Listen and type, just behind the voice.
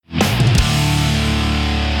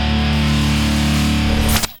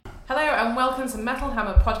welcome to Metal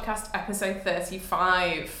Hammer Podcast episode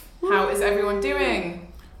 35. How is everyone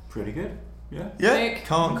doing? Pretty good, yeah. Nick,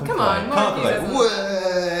 Can't complain. Come on, Can't complain.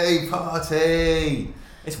 Way party!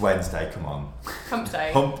 It's Wednesday, come on. Hump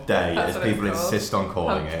day. Hump day, That's as what it's people called. insist on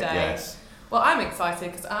calling Hump it, day. yes. Well, I'm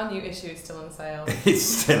excited because our new issue is still on sale. It's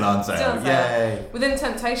still on sale, Still on sale. yay! Within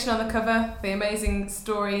Temptation on the cover, the amazing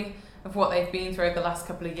story of what they've been through over the last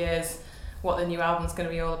couple of years, what the new album's going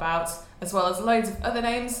to be all about, as well as loads of other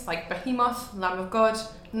names like Behemoth, Lamb of God,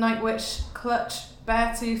 Nightwish, Clutch,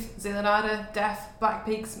 Beartooth, Zilanada, Death, Black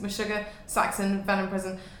Peaks, Meshuggah, Saxon, Venom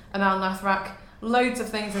Prison, and Al Nathrak. Loads of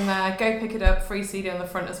things in there. Go pick it up. Free CD on the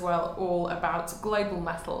front as well, all about global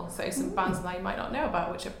metal. So some bands that you might not know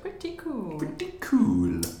about, which are pretty cool. Pretty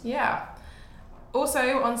cool. Yeah.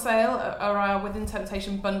 Also on sale are our Within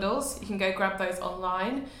Temptation bundles. You can go grab those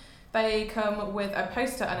online. They come with a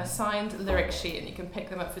poster and a signed lyric sheet, and you can pick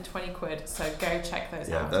them up for 20 quid. So go check those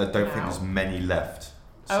out. Yeah, I don't now. think there's many left.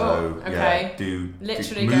 Oh, So, okay. yeah,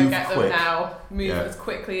 Literally do go move get them quick. now. Move Yeah. as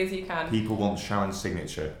quickly as you can. People want Sharon's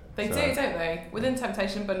signature. They do, don't they? Within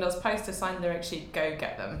Temptation bundles, poster, signed lyric sheet, go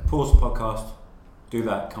get them. Pause the podcast, do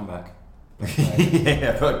that, come back.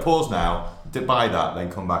 Yeah, but pause now, buy that, then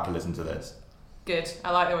come back and listen to this. Good.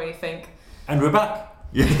 I like the way you think. And we're back.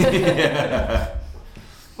 Yeah.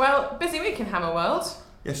 Well, busy week in Hammer World.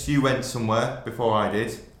 Yes, you went somewhere before I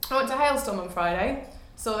did. I went to Halestorm on Friday.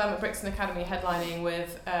 Saw them at Brixton Academy headlining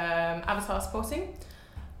with Avatar supporting.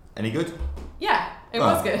 Any good? Yeah, it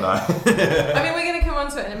was good. No. I mean, we're going to come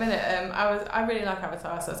on to it in a minute. I really like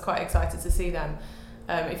Avatar, so I was quite excited to see them.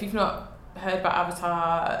 If you've not heard about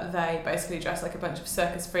Avatar, they basically dress like a bunch of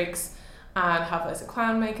circus freaks and have loads of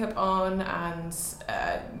clown makeup on, and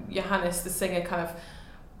Johannes, the singer, kind of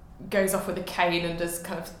goes off with a cane and does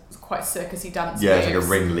kind of quite circusy dance Yeah, it's like a moves.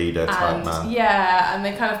 ringleader type And man. yeah, and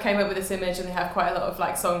they kind of came up with this image, and they have quite a lot of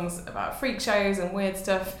like songs about freak shows and weird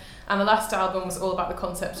stuff. And the last album was all about the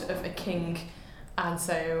concept of a king, and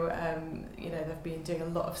so they've been doing a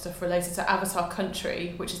lot of stuff related to Avatar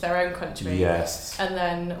country, which is their own country. Yes. And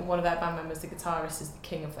then one of their band members, the guitarist, is the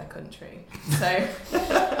king of their country. So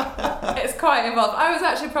it's quite involved. I was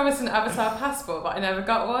actually promised an Avatar passport, but I never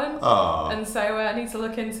got one. Oh. And so I need to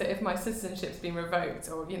look into if my citizenship's been revoked,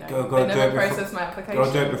 or they Gotta never do it processed my application.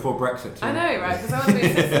 Gotta do it before Brexit too. I know, right? Because I want to be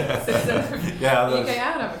a citizen of Yeah, UK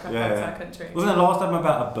and Avatar country. Wasn't it last time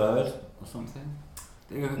about a bird or something?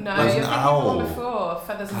 No, There's you're an thinking owl. of one before.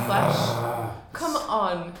 Feathers and Flesh. Come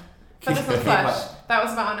on. Feathers and Flesh. That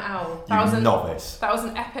was about an owl. You novice. That was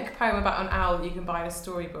an epic poem about an owl that you can buy in a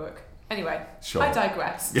storybook. Anyway, Sure. I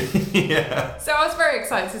digress. Yeah. So I was very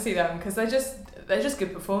excited to see them because they're just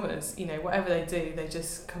good performers. Whatever they do, they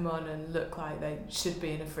just come on and look like they should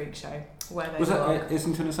be in a freak show where they Was that belong.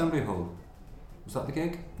 Islington Assembly Hall? Was that the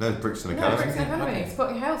gig? No, it's Brixton No, Academy. Brixton Academy. Okay. It's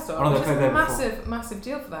supporting Halestorm, Oh, they which is played a there massive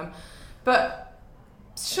deal for them. But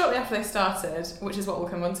shortly after they started, which is what we'll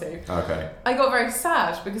come on to, Okay. I got very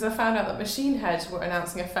sad because I found out that Machine Head were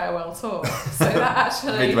announcing a farewell tour. So that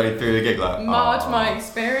actually Midway through the gig, like, marred "Aw." my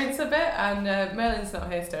experience a bit. And Merlin's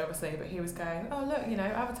not here still, obviously, but he was going, "Oh look,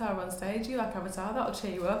 Avatar on stage. You like Avatar? That'll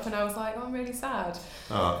cheer you up." And I was like, "Oh, I'm really sad."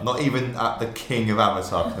 Oh, not even at the king of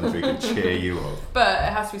Avatar country could cheer you up. But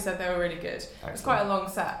it has to be said, they were really good. It was Excellent. quite a long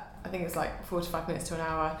set. I think it's like 45 minutes to an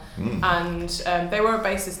hour. Mm. And they were a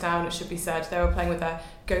bassist down, it should be said. They were playing with their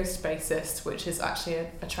ghost bassist, which is actually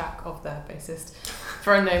a track of their bassist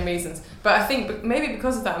for unknown reasons. But I think maybe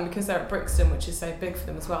because of that, and because they're at Brixton, which is so big for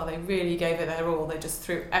them as well, they really gave it their all. They just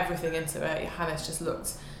threw everything into it. Johannes just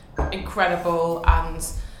looked incredible, and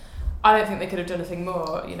I don't think they could have done anything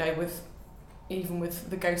more, with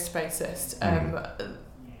the ghost bassist.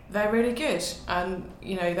 They're really good, and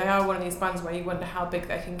they are one of these bands where you wonder how big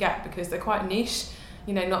they can get because they're quite niche.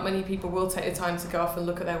 Not many people will take the time to go off and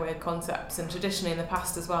look at their weird concepts, and traditionally in the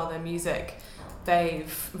past as well, their music, they've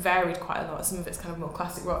varied quite a lot. Some of it's kind of more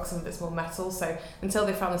classic rock, some of it's more metal, so until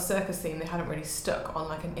they found the circus theme, they hadn't really stuck on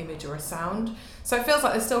like an image or a sound. So it feels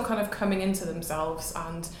like they're still kind of coming into themselves,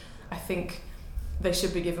 and I think they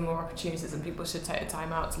should be given more opportunities, and people should take the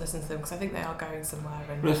time out to listen to them because I think they are going somewhere.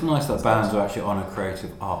 And But it's nice that bands are actually on a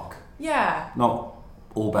creative arc. yeah. Not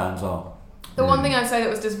all bands are. The one thing I'd say that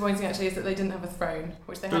was disappointing actually is that they didn't have a throne,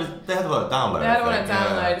 which they had. They had a lot of download. They had one I at think,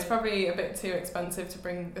 download. yeah. It's probably a bit too expensive to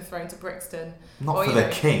bring the throne to Brixton. Not Or, for you the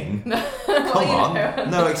know- king. No, Come on.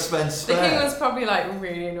 and No expense the king spared. was probably like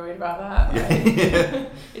really annoyed about that. Yeah.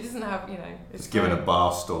 It doesn't have, it's Just given a fine.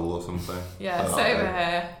 bar stool or something. Yeah, Oh, sit over okay.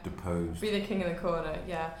 here, Deposed. be the king in the corner.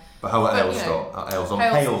 Yeah. But how about But, you know,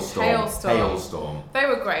 Halestorm? They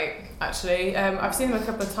were great, actually. I've seen them a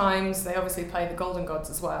couple of times. They obviously play the Golden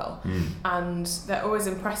Gods as well, and they're always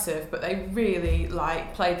impressive. But they really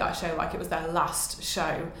played that show like it was their last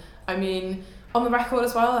show. I mean, on the record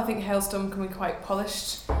as well, I think Halestorm can be quite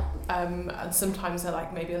polished, and sometimes they're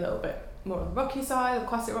maybe a little bit more on the rocky side, the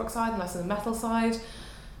classic rock side, and less on the metal side.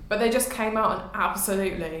 But they just came out and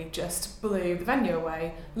absolutely just blew the venue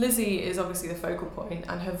away. Lizzie is obviously the focal point,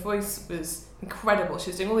 and her voice was incredible. She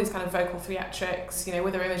was doing all these kind of vocal theatrics,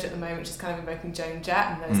 with her image at the moment. She's kind of invoking Joan Jett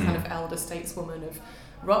and those kind of elder stateswoman of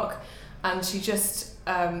rock. And she just,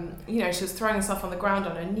 she was throwing herself on the ground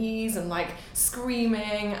on her knees and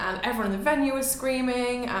screaming, and everyone in the venue was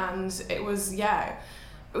screaming, and it was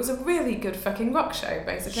a really good fucking rock show,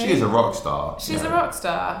 basically. She is a rock star. She's a rock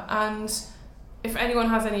star, and if anyone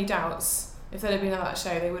has any doubts, if they'd have been at that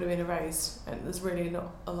show, they would have been erased. And there's really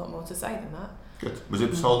not a lot more to say than that. Good. Was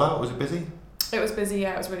it sold out? Was it busy? It was busy,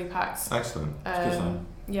 yeah. It was really packed. Excellent. Good sign.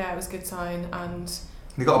 Yeah, it was a good sign. And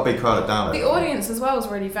they got a big crowd down there. The audience as well was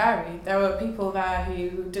really varied. There were people there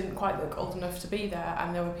who didn't quite look old enough to be there,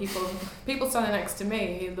 and there were people standing next to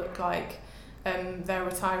me who looked like they're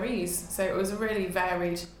retirees. So it was a really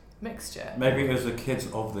varied mixture. Maybe it was the kids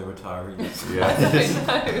of the retirees. Yeah.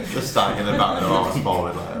 I don't know. Just standing in the back with their arms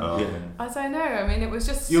folded I don't know. I mean, it was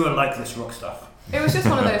just... You will like this rock stuff. It was just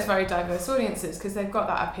one of those very diverse audiences, because they've got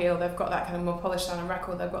that appeal, they've got that kind of more polished down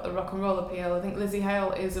record, they've got the rock and roll appeal. I think Lizzie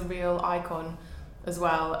Hale is a real icon as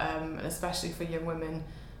well, and especially for young women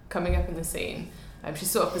coming up in the scene. She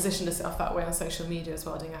sort of positioned herself that way on social media as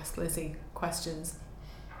well, doing Ask Lizzie questions.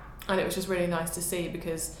 And it was just really nice to see,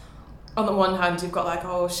 because on the one hand you've got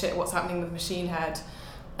oh shit, what's happening with Machine Head,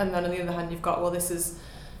 and then on the other hand you've got, well, this is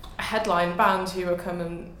a headline band who are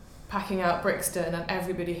coming packing out Brixton, and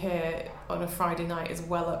everybody here on a Friday night is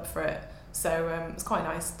well up for it. So it's quite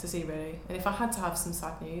nice to see, really. And if I had to have some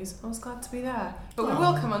sad news, I was glad to be there. But we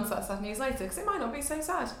will come on to that sad news later, because it might not be so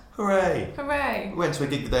sad. Hooray! Hooray! We went to a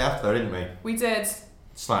gig the day after, didn't we? We did.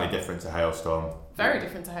 Slightly different to Halestorm. Very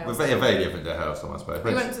different to Halestorm. Very different to Halestorm, I suppose.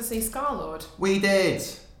 We went to see Scarlxrd. We did!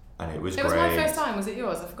 And it was great. It was my first time. Was it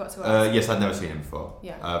yours? I forgot to ask. Yes, I'd never seen him before.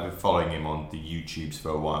 Yeah. I've been following him on the YouTubes for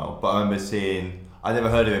a while. But I remember I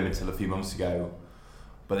never heard of him until a few months ago.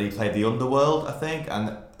 But he played the Underworld, I think,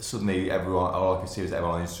 and suddenly all I could see was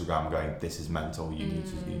everyone on Instagram going, "This is mental, you need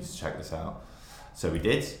to check this out." So we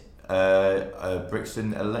did.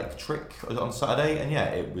 Brixton Electric was on Saturday, and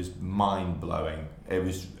it was mind-blowing. It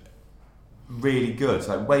was really good,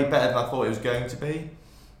 way better than I thought it was going to be.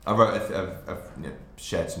 I've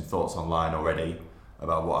shared some thoughts online already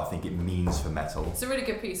about what I think it means for metal. It's a really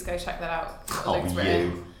good piece, go check that out.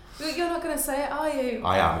 You. You're not going to say it, are you?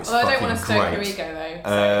 I am, it's well, fucking I don't want to stoke great. your ego though,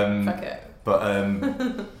 so fuck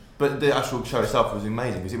it. But the actual show itself was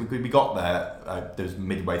amazing, because we got there, there was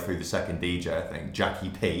midway through the second DJ, I think, Jackie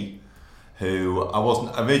P, who I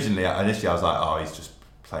wasn't, initially I was like, oh, he's just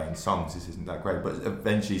playing songs, this isn't that great, but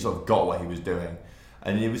eventually sort of got what he was doing.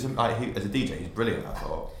 And it was as a DJ, he's brilliant, I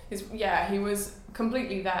thought. He was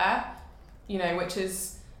completely there, which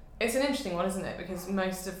is, it's an interesting one, isn't it? Because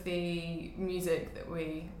most of the music that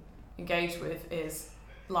we engage with is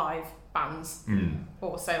live bands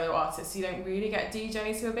or solo artists. You don't really get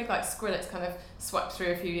DJs who are big, like Skrillex kind of swept through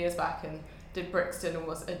a few years back and did Brixton and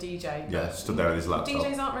was a DJ. Yeah, stood there with his laptop.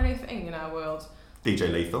 DJs aren't really a thing in our world.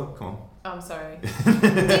 DJ Lethal, come on. I'm sorry.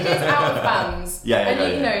 DJs out of bands. Yeah,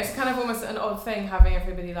 it's kind of almost an odd thing having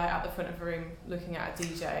everybody at the front of the room looking at a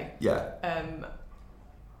DJ. Yeah.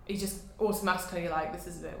 You just automatically this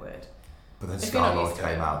is a bit weird. But then Scarlxrd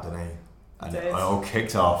came out, didn't he? And it all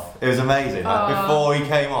kicked off. It was amazing. Before he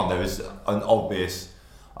came on, there was an obvious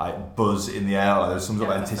buzz in the air. There was some sort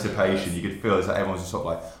of anticipation. You could feel it. Everyone was just sort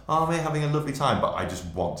of oh, I'm having a lovely time, but I just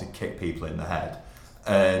want to kick people in the head.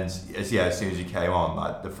 And as soon as he came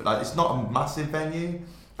on, it's not a massive venue.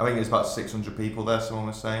 I think there's about 600 people there, someone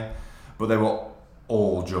was saying, but they were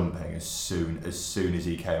all jumping as soon as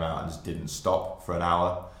he came out, and just didn't stop for an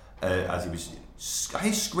hour. As he was,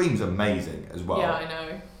 his scream's amazing as well. Yeah, I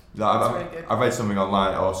know. Really good. I read something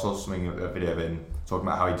online, or saw a video of him talking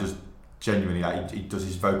about how he just genuinely he does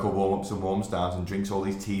his vocal warm-ups and warms downs and drinks all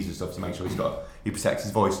these teas and stuff to make sure he protects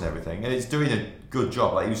his voice and everything, and it's doing a good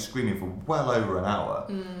job. He was screaming for well over an hour,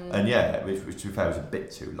 and which to be fair was a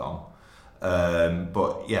bit too long,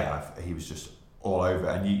 but he was just all over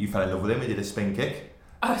it. And you fell in love with him. He did a spin kick.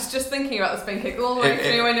 I was just thinking about the spin kick all the way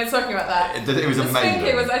through when you're talking about that. It was amazing. The spin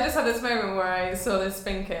kick was, I just had this moment where I saw this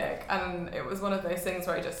spin kick, and it was one of those things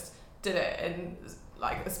where I just did it in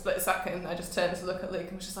a split second. I just turned to look at Luke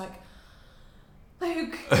and was just like,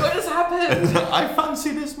 Luke, what has happened? I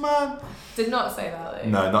fancy this man. Did not say that, Luke.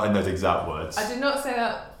 No, not in those exact words. I did not say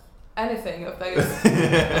that anything of those of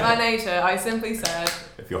that nature. I simply said,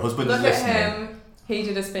 if your husband look is listening, at him, he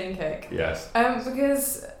did a spin kick. Yes.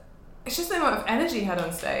 Because it's just the amount of energy he had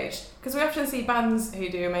on stage. Because we often see bands who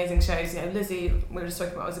do amazing shows. You know, Lizzie, we were just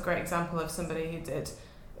talking about, was a great example of somebody who did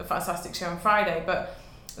a fantastic show on Friday. But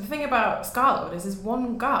the thing about Scarlxrd is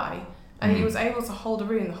one guy, and he was able to hold a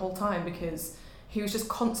room the whole time because he was just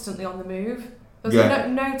constantly on the move. There was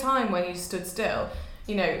no time when he stood still.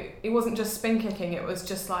 You know, it wasn't just spin kicking, it was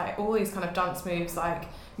just like all these kind of dance moves, like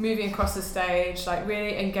moving across the stage, like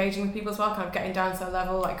really engaging with people as well, kind of getting down to their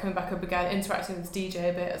level, like coming back up again, interacting with his DJ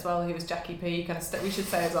a bit as well, who was Jackie P, kind of we should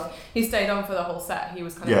say as well. He stayed on for the whole set, he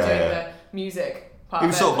was kind of doing the music part of it. He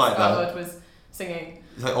was sort of like that. Was singing.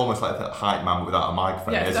 It's like almost like that hype man without a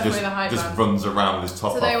microphone. Yeah, it's definitely the hype man. Just runs around with his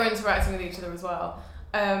top off. So they were interacting with each other as well.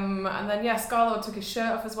 And then, Scarlxrd took his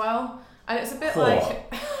shirt off as well. And it's a bit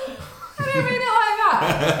like... I don't mean it like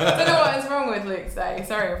that. I don't know what is wrong with Luke today.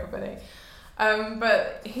 Sorry, everybody.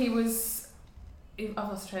 But he was... I've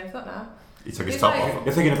lost train of thought now. He took his top off.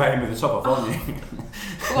 You're thinking about him with the top off, aren't you?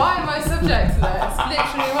 Why am I subject to this?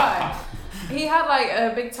 Literally why. He had like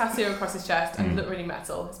a big tattoo across his chest and looked really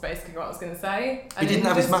metal. That's basically what I was going to say. And he didn't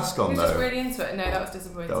have his mask on, though. He was just really into it. No, that was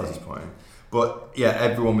disappointing. That was disappointing. But yeah,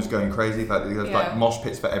 everyone was going crazy. Like there was like mosh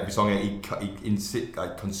pits for every song. He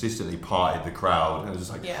consistently parted the crowd. It was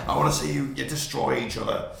just like, I want to see you destroy each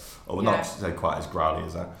other. Or well, not say quite as growly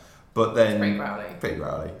as that, but then pretty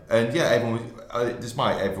growly. And everyone was,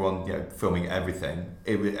 despite everyone filming everything,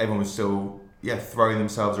 everyone was still throwing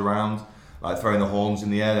themselves around. Like throwing the horns in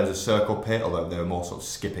the air. There was a circle pit, although they were more sort of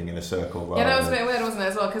skipping in a circle. Yeah, that was a bit weird, wasn't it,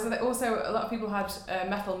 as well? Because also a lot of people had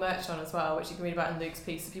metal merch on as well, which you can read about in Luke's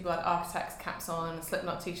piece. So people had Architects caps on and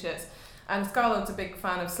Slipknot t-shirts. And Scarlxrd's a big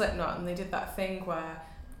fan of Slipknot, and they did that thing where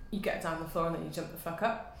you get down the floor and then you jump the fuck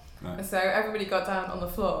up. Right. And so everybody got down on the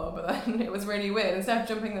floor, but then it was really weird. Instead of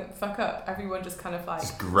jumping the fuck up, everyone just kind of like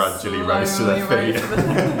just gradually rose to their feet.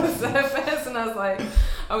 The surface, and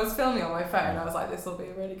I was filming on my phone. I was like, this will be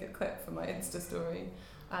a really good clip for my Insta story.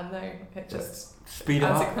 And no, it just speed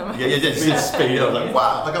up. Just speed up. Like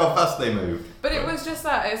wow, look how fast they move. But it was just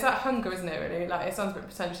that. It's that hunger, isn't it? Really, like it sounds a bit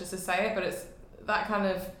pretentious to say it, but it's that kind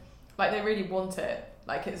of like they really want it.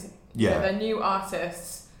 Like it's they're new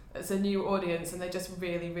artists. It's a new audience and they just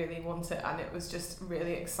really, really want it, and it was just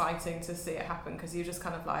really exciting to see it happen because you're just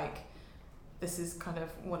kind of like, this is kind of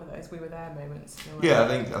one of those we were there moments. Yeah,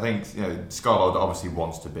 I think Scarlxrd obviously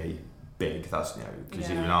wants to be big. That's because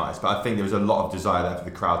he's an artist, but I think there was a lot of desire there for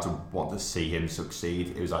the crowd to want to see him succeed.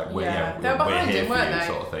 It was like we're here for you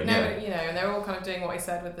sort of thing. No, and they were all kind of doing what he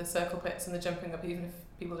said with the circle pits and the jumping up, even if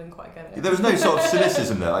people didn't quite get it. There was no sort of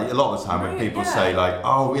cynicism there. Like a lot of the time when people say like,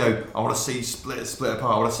 oh, I want to see split apart.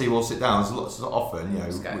 I want to see you all sit down. There's lots often,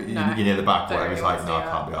 you're near the back where it's like, no, I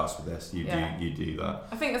can't be asked for this. You do that.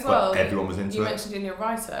 I think as well. But everyone was into it. You mentioned in your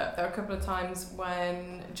write-up there were a couple of times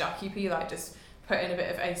when Jackie P just put in a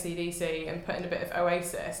bit of AC/DC and put in a bit of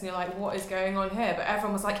Oasis, and you're like, what is going on here? But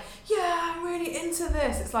everyone was like, yeah, I'm really into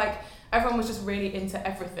this. It's like everyone was just really into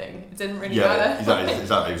everything. It didn't really matter. Exactly.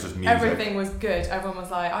 It was just music. Everything was good. Everyone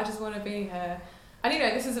was like, I just want to be here. And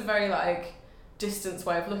this is a very like distance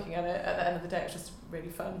way of looking at it. At the end of the day, it's just really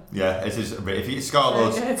fun. Yeah, it is. If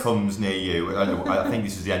Scarlxrd comes near you, I think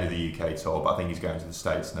this is the end of the UK tour, but I think he's going to the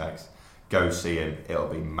States next. Go see him. It'll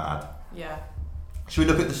be mad. Yeah. Should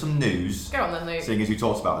we look at some news? Go on then, Luke. Seeing as we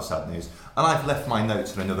talked about the sad news. And I've left my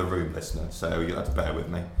notes in another room, listener, so you'll have to bear with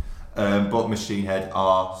me. But Machine Head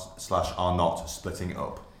are/are not splitting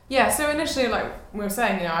up. Yeah, so initially, like we were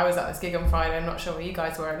saying, I was at this gig on Friday, I'm not sure where you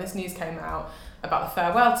guys were, and this news came out about the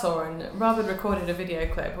farewell tour, and Rob had recorded a video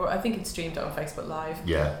clip, or I think he'd streamed it on Facebook Live.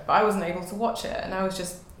 Yeah. But I wasn't able to watch it, and I was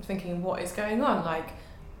just thinking, what is going on? Like,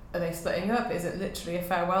 are they splitting up? Is it literally a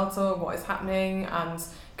farewell tour? What is happening? And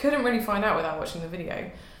couldn't really find out without watching the video.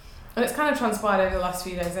 And it's kind of transpired over the last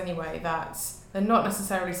few days anyway that they're not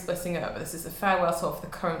necessarily splitting up, but this is a farewell tour for the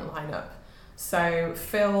current lineup. So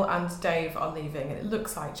Phil and Dave are leaving, and it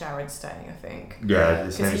looks like Jared's staying, I think. Yeah,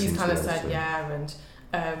 because he's kind of said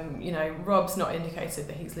and Rob's not indicated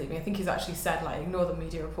that he's leaving. I think he's actually said ignore the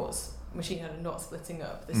media reports. Machine Head are not splitting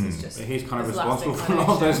up. This is just. He's kind of responsible for a lot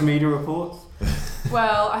of those media reports.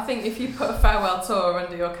 Well, I think if you put a farewell tour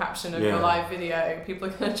under your caption of your live video, people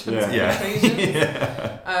are going to jump to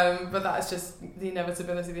conclusions. But that's just the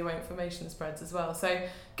inevitability of the way information spreads as well. So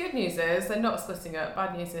good news is they're not splitting up.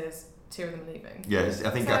 Bad news is two of them are leaving. Yes, I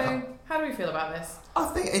think. So how do we feel about this? I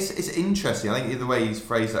think it's interesting. I think the way he's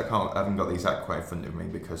phrased it, I haven't got the exact quote in front of me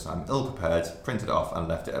because I'm ill prepared, printed it off and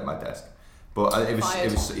left it at my desk. But it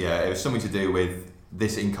was something to do with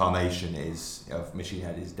this incarnation of Machine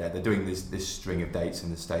Head is dead. They're doing this string of dates in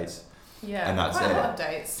the States. Yeah, and that's quite a lot of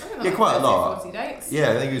dates. Yeah, quite a lot. 40 dates.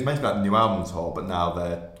 Yeah, I think it was meant to be like the new album tour, but now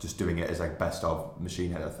they're just doing it as like best of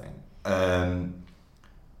Machine Head, I think.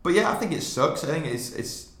 But yeah, I think it sucks. I think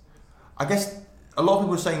it's. I guess a lot of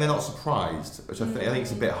people are saying they're not surprised, which I think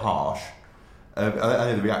it's a bit harsh. I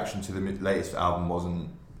know the reaction to the latest album wasn't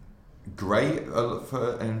great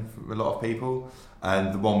for a lot of people,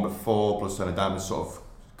 and the one before, Blood, Stone and Diamonds, sort of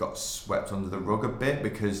got swept under the rug a bit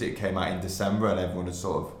because it came out in December and everyone had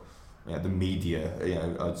sort of, the media,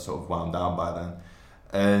 had sort of wound down by then,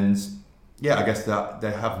 and yeah, I guess that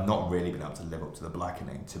they have not really been able to live up to the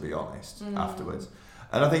Blackening, to be honest, afterwards.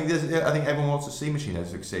 And I think everyone wants to see Machine Head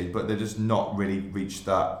succeed, but they've just not really reached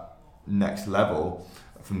that next level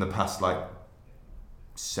from the past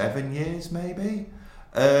 7 years, maybe.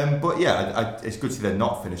 But yeah, it's good to see they're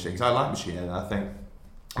not finishing, because I like Machine Head, and I think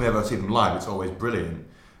whenever I see them live, it's always brilliant.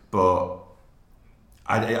 But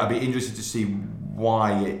I'd be interested to see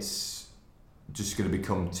why it's just going to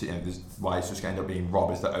become, why it's just going to end up being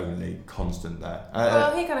Rob is the only constant there.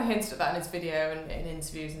 Well, he kind of hinted at that in his video and in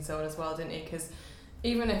interviews and so on as well, didn't he? Because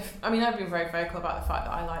even if, I've been very vocal about the fact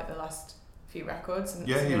that I like the last few records and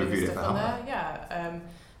he reviewed it stuff on there. Yeah,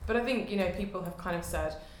 but I think people have kind of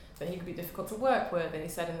said that he could be difficult to work with, and he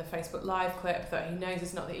said in the Facebook Live clip that he knows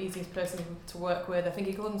he's not the easiest person to work with. I think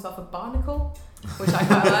he called himself a barnacle, which I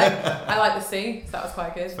quite like. I like the C, so that was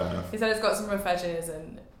quite good. Fair enough. He said it's got some rough edges,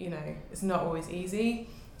 and it's not always easy.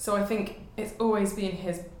 So I think it's always been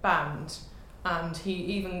his band, and he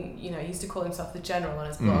even he used to call himself the General on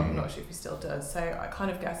his blog. I'm not sure if he still does. So I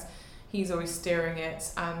kind of guess he's always steering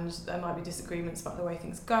it, and there might be disagreements about the way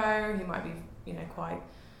things go. He might be quite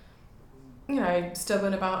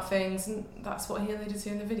stubborn about things, and that's what he alluded to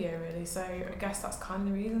in the video, really. So I guess that's kind of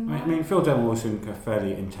the reason why. I mean, Phil Demmel was a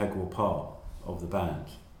fairly integral part of the band.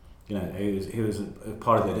 He was a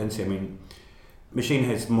part of the identity. I mean, Machine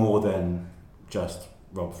Head's more than just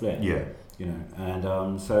Rob Flynn. Yeah.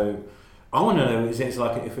 And so I want to know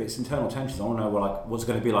if it's internal tensions. I want to know what's it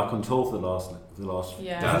going to be like on tour for the last.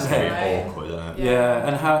 Yeah, that's going to be awkward, isn't it? Yeah,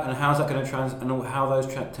 and how's that going to and how those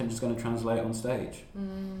tensions going to translate on stage.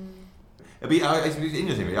 It'd be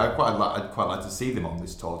interesting. I'd quite like to see them on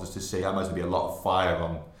this tour, just to see how much there'd be a lot of fire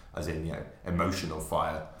on, as in emotional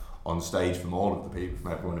fire on stage from all of the people,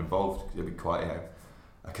 from everyone involved. It'd be quite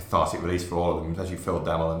a cathartic release for all of them, especially Phil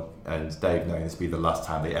Demmel and Dave, knowing this would be the last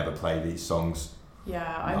time they ever play these songs.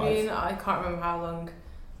 Yeah, I mean, I can't remember how long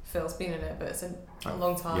Phil's been in it, but it's a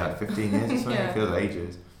long time. Yeah, 15 years or something. It feels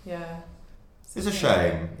ages. Yeah. It's a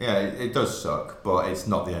shame. Yeah, it does suck, but it's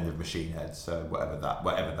not the end of Machine Head, so whatever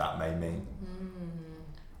that may mean.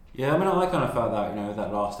 Yeah, I mean, I kind of felt that,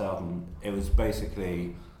 that last album, it was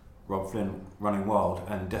basically Rob Flynn running wild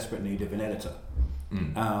and desperate need of an editor.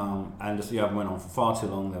 And just the album went on for far too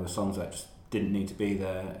long. There were songs that just didn't need to be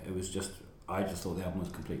there. It was just, I just thought the album was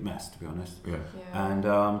a complete mess, to be honest. Yeah. And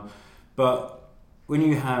but when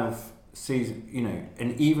you have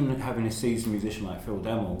and even having a seasoned musician like Phil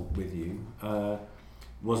Demmel with you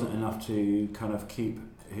wasn't enough to kind of keep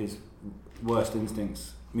his worst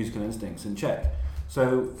musical instincts in check.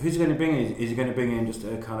 So who's he going to bring in? Is he going to bring in just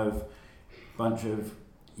a kind of bunch of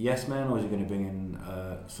yes men, or is he going to bring in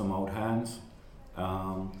some old hands?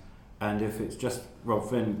 And if it's just Rob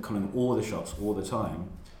Flynn calling all the shots all the time,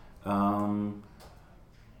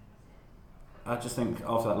 I just think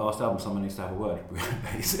after that last album, someone needs to have a word,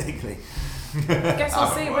 basically. I guess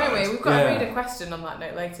we'll see, won't we? We've got to read a question on that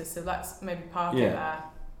note later, so let's maybe park it there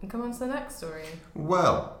and come on to the next story.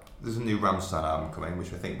 Well, there's a new Rammstein album coming,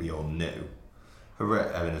 which I think we all knew.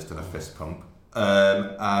 Evan has done a fist pump.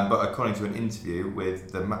 But according to an interview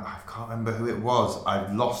with I can't remember who it was.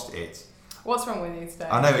 I've lost it. What's wrong with you today?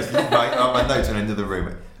 I know, it's my notes on the end of the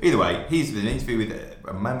room. Either way, he's in an interview with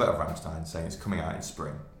a member of Rammstein saying it's coming out in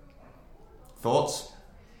spring. Thoughts?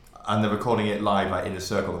 And they're recording it live, in a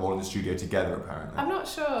circle, they're all in the studio together, apparently. I'm not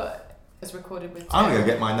sure it's recorded with. I'm going to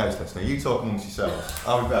get my notes, listener. You talk amongst yourselves.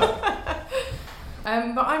 I'll be back.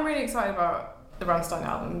 But I'm really excited about the Rammstein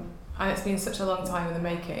album, and it's been such a long time in the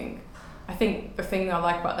making. I think the thing I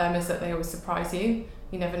like about them is that they always surprise you.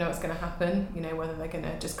 You never know what's going to happen. Whether they're going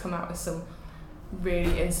to just come out with some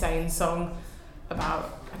really insane song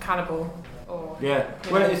about a cannibal or... Yeah,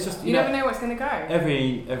 it's just... You never know what's going to go.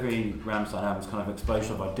 Every Rammstein album is kind of an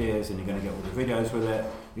explosion of ideas, and you're going to get all the videos with it.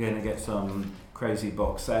 You're going to get some crazy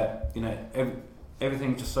box set.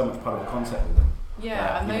 Everything's just so much part of a concept with them.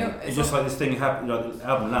 Yeah, and it's just like this thing happens, like the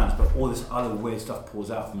album lands, but all this other weird stuff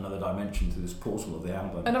pours out from another dimension through this portal of the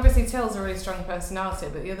album. And obviously Till's a really strong personality,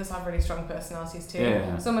 but the others have really strong personalities too.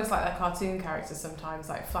 Yeah. It's almost like they're cartoon characters sometimes,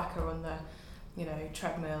 like Flacker on the,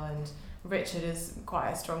 treadmill, and Richard is quite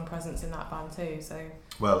a strong presence in that band too. So.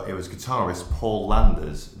 Well, it was guitarist Paul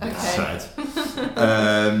Landers that said.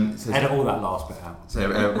 Edit all that last bit out. So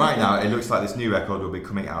right now, it looks like this new record will be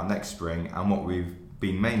coming out next spring, and what we've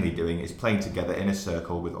been mainly doing is playing together in a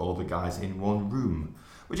circle with all the guys in one room,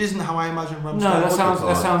 which isn't how I imagine Rammstein. No, that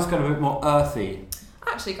sounds kind of a bit more earthy.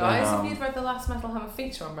 Actually, guys, if you'd read the last Metal Hammer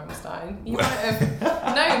feature on Rammstein, you might have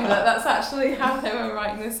known that that's actually how they were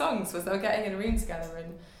writing their songs, was they were getting in a room together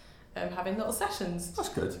and having little sessions. That's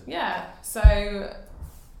good. Yeah, so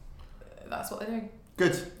that's what they're doing.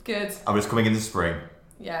 Good. I was coming in the spring.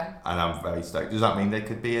 Yeah. And I'm very stoked. Does that mean they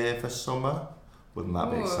could be here for summer? Wouldn't that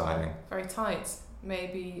be exciting? Very tight.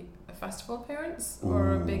 Maybe a festival appearance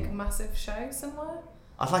or a big massive show somewhere.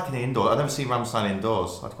 I'd like an indoor. I've never seen Rammstein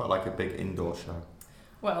indoors. I'd quite like a big indoor show.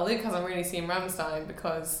 Well, Luke hasn't really seen Rammstein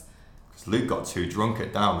because Luke got too drunk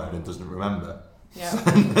at Download and doesn't remember. Yeah.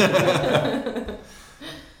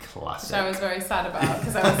 Classic. Which I was very sad about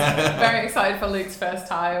because I was very excited for Luke's first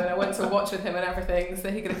time, and I went to watch with him and everything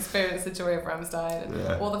so he could experience the joy of Rammstein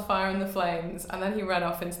and all the fire and the flames, and then he ran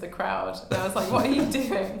off into the crowd and I was like, what are you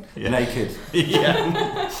doing? Naked.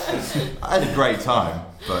 Yeah. I had a great time,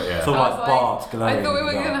 but yeah. So like Bart glowing. I thought we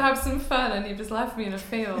were going to have some fun and you just left me in a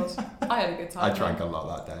field. I had a good time. I drank a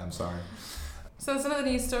lot that day, I'm sorry. So there's another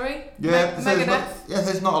news story. Yeah, Megadeth.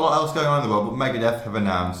 There's not a lot else going on in the world, but Megadeth have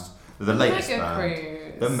announced the latest band.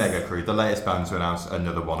 The Mega Cruise, the latest band to announce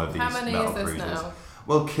another one of these metal cruises. How many is this now?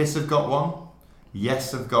 Well, Kiss have got one.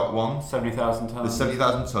 Yes have got one. 70,000 tons. There's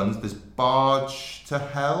 70,000 tons. There's Barge to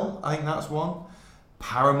Hell, I think that's one.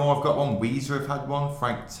 Paramore have got one. Weezer have had one.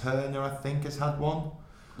 Frank Turner, I think, has had one.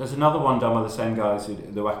 There's another one done by the same guys,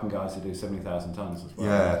 the Wacken guys who do 70,000 tons as well.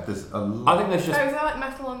 Yeah, there's a lot. I think there's just... Oh, is that like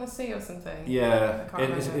Metal on the Sea or something? Yeah,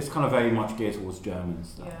 it's kind of very much geared towards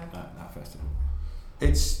Germans, that festival.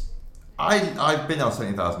 I've been on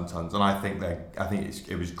 70,000 tons, and I think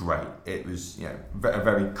it was great. It was a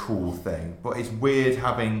very cool thing, but it's weird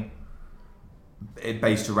having it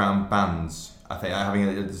based around bands. I think having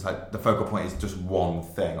it's like the focal point is just one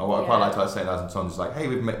thing. Or what I quite like to 70,000 tons is like, hey,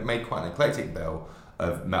 we've made quite an eclectic bill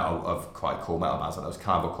of quite cool metal bands. Like those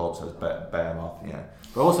Cannibal Corpse, those Behemoth,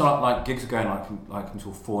 But also like gigs are going like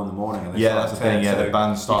until 4 a.m. and that's the thing. Yeah, so the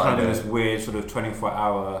band started. Kind of doing this weird sort of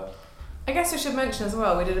 24-hour. I guess we should mention as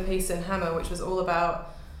well, we did a piece in Hammer which was all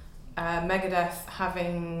about Megadeth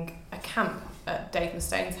having a camp at Dave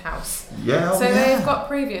Mustaine's house. Yeah. They've got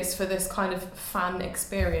previous for this kind of fan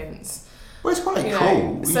experience. Well, it's quite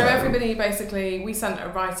cool. So everybody basically, we sent a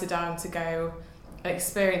writer down to go and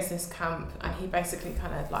experience this camp, and he basically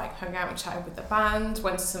kind of like hung out and chatted with the band,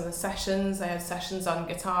 went to some of the sessions. They had sessions on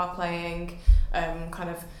guitar playing,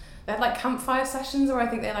 they had like campfire sessions where I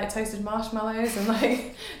think they like toasted marshmallows and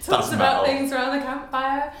like talked about things around the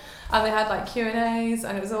campfire, and they had like Q&As,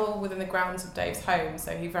 and it was all within the grounds of Dave's home,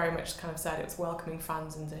 so he very much kind of said it was welcoming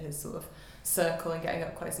fans into his sort of circle and getting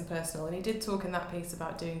up close and personal. And he did talk in that piece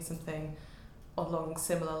about doing something along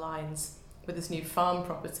similar lines with this new farm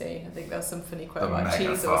property. I think there was some funny quote about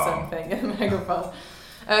cheese or something, a mega farm.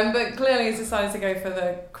 But clearly he's decided to go for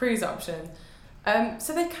the cruise option.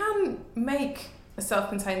 So they can make a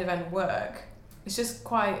self-contained event work. It's just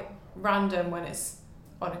quite random when it's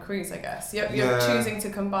on a cruise, I guess. You're choosing to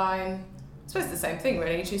combine, I suppose it's the same thing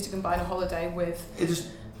really, you choose to combine a holiday with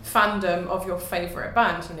fandom of your favourite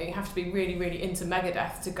band. You have to be really, really into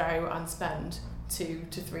Megadeth to go and spend 2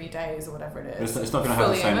 to 3 days or whatever it is. It's not going to have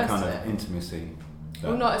the same kind of intimacy.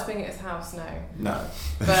 Well, not as being at his house, no. No.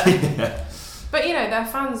 But, but their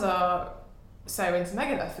fans are so into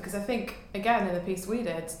Megadeth because I think, again, in the piece we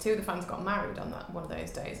did, 2 of the fans got married on that one of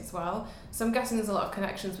those days as well. So I'm guessing there's a lot of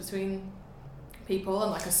connections between people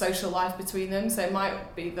and like a social life between them. So it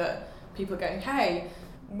might be that people are going, hey,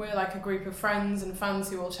 we're like a group of friends and fans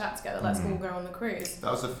who all chat together, let's all go on the cruise.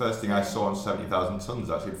 That was the first thing I saw on 70,000 tons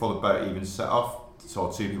actually. Before the boat even set off, saw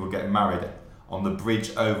 2 people getting married on the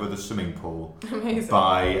bridge over the swimming pool. Amazing.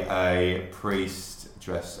 By a priest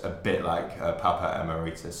dressed a bit like Papa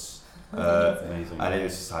Emeritus. Amazing. And it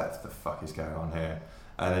was just like, what the fuck is going on here?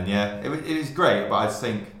 And then it was great, but I just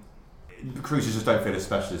think cruises just don't feel as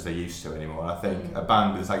special as they used to anymore. I think a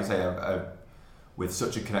band with, like you say, with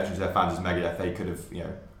such a connection to their fans as Megadeth, they could have,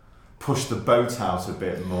 pushed the boat out a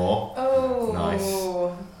bit more. Oh, nice.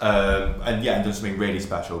 And done something really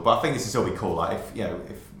special. But I think this will still be cool. Like if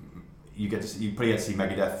you probably get to see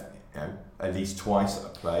Megadeth, at least twice that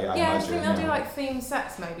I play. I I imagine, think they'll do like themed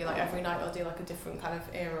sets maybe, like every night they'll do like a different kind of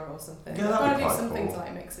era or something. Yeah, They'll that'd be probably do quite something cool. to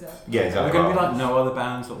like mix it up. Yeah, Are exactly. there going to be like no other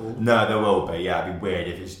bands at all? No, there will be. Yeah, it'd be weird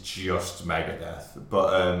if it's just Megadeth.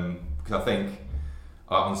 But because I think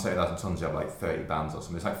on 70,000 Tons you have like 30 bands or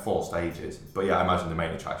something. It's like 4 stages. But yeah, I imagine the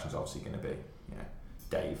main attraction is obviously going to be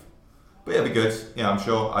Dave. But it'll be good. Yeah, I'm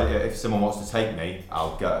sure. If someone wants to take me,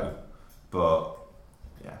 I'll go. But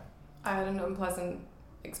yeah, I had an unpleasant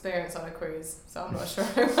experience on a cruise, so I'm not sure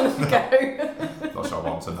I want to go. not sure I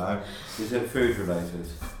want to know. Is it food related?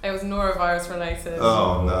 It was norovirus related.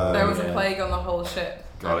 Oh no. There was a plague on the whole ship.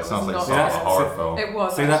 God, it sounds like not a horror film. It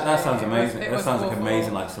was. See, that actually. sounds amazing. It That was sounds like awful.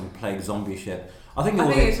 amazing, like some plague zombie shit. I think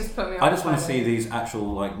it's just put me off. I just want to see these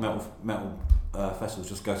actual like metal festivals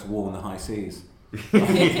just go to war in the high seas.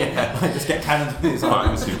 Yeah. Like, just get cannons. It's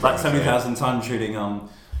like 70,000 ton shooting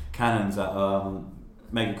cannons at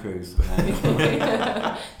Mega Cruise.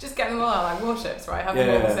 Just get them all out like warships, right? Have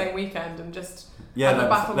them all the same weekend and just have a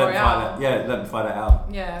battle royale. Let them fight it out.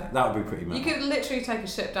 Yeah. That would be pretty mad. You could literally take a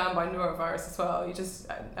ship down by norovirus as well. You just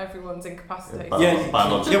everyone's incapacitated.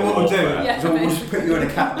 Biological what we'll do warfare. is we'll just put you in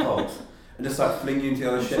a catapult and just like fling you into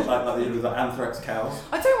the other ship like they did with the anthrax cows.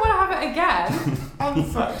 I don't want to have it again.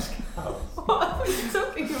 Anthrax cows. What are you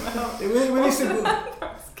talking about?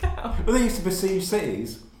 Anthrax cow. When they used to besiege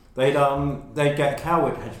cities, they'd get a cow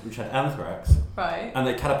which had anthrax, right, and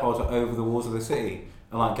they'd catapult it over the walls of the city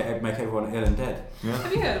and like make everyone ill and dead. Yeah.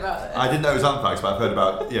 Have you heard about it? I didn't know it was anthrax, but I've heard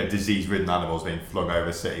about disease-ridden animals being flung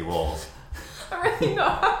over city walls. I'm really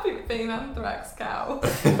not happy with being an anthrax cow.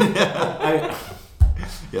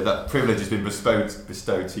 Yeah, that privilege has been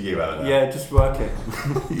bestowed to you, Eleanor. Yeah, just work it.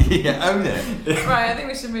 Yeah, own it. Right, I think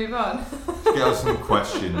we should move on. Get on some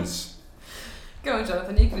questions. Go on,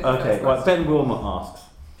 Jonathan, you can do the Okay, first right. question. Ben Wilmot asks,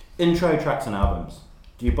 intro tracks and albums.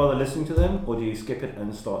 Do you bother listening to them, or do you skip it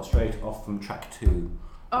and start straight off from track 2?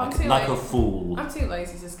 Like a fool. I'm too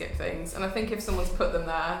lazy to skip things, and I think if someone's put them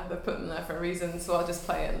there, they've put them there for a reason, so I'll just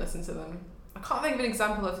play it and listen to them. I can't think of an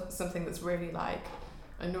example of something that's really like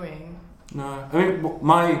annoying. No, I mean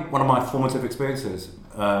one of my formative experiences,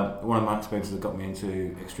 one of my experiences that got me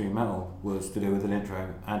into extreme metal was to do with an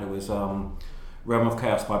intro, and it was Realm of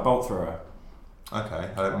Chaos by Bolt Thrower. Okay,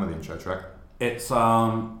 I don't remember the intro track. It's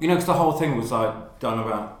because the whole thing was like done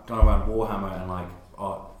around Warhammer and like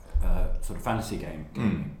art, sort of fantasy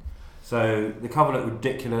game. So the cover looked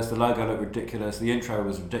ridiculous, the logo looked ridiculous, the intro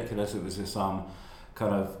was ridiculous. It was this kind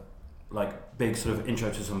of like big sort of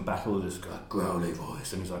intro to some battle, this growly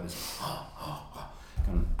voice, and he's like this,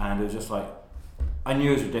 and it was just like, I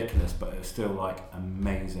knew it was ridiculous, but it was still like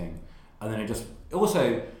amazing. And then it's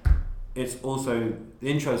also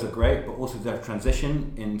the intros are great, but also the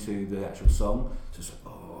transition into the actual song, so it's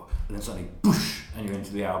like and then suddenly boosh, and you're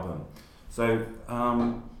into the album. So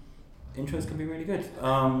intros can be really good.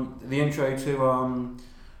 The intro to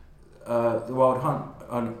The Wild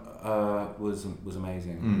Hunt was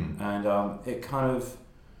amazing, and it kind of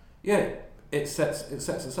it sets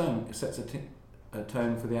its own. It sets a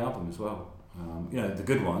tone for the album as well. The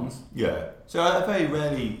good ones. Yeah. So I very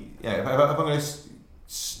rarely. Yeah. If I'm going to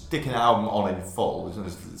stick an album on in full,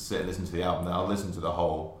 just sit and listen to the album, then I'll listen to the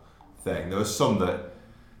whole thing. There were some that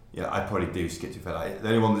I probably do skip to. Like, the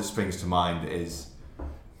only one that springs to mind is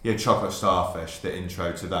Chocolate Starfish, the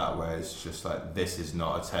intro to that, where it's just like, this is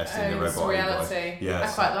not a test in the robotic reality. voice. Yeah, I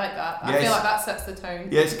quite like that. I feel like that sets the tone.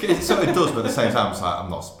 Yeah, it certainly does, but at the same time, it's like,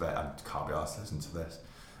 I can't be asked to listen to this.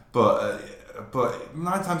 But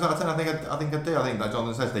 9 times out of 10, I think I do. I think, like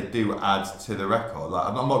Jonathan says, they do add to the record. Like,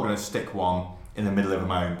 I'm not going to stick one in the middle of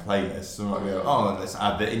my own playlist. So I'm not going to go, let's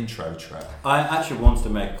add the intro track. I actually want to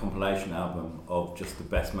make a compilation album of just the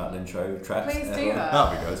best metal intro tracks. Please do that.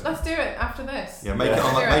 That'd be good. Let's do it after this. Yeah, make it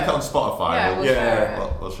on Spotify. Yeah,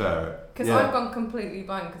 we'll share it. Because I've gone completely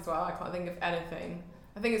blank as well. I can't think of anything.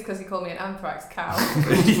 I think it's because he called me an anthrax cow.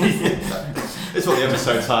 It's what the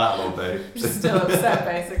episode title will do. I'm still upset,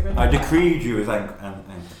 basically. I decreed you as Well,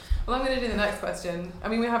 I'm going to do the next question. I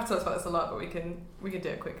mean, we have talked about this a lot, but we can do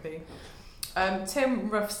it quickly. Tim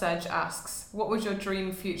Ruffsedge asks, what would your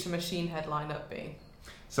dream future Machine Head lineup be?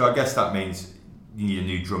 So I guess that means you need a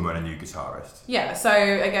new drummer and a new guitarist. Yeah, so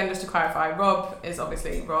again, just to clarify, Rob is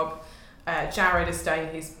obviously Rob. Jared is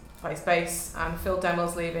staying, he plays bass, and Phil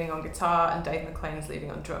Demmel's leaving on guitar, and Dave McLean's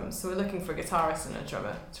leaving on drums. So we're looking for a guitarist and a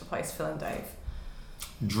drummer to replace Phil and Dave.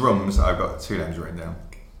 Drums, I've got 2 names written down.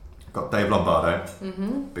 I've got Dave Lombardo,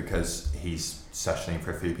 because he's sessioning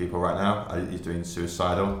for a few people right now. He's doing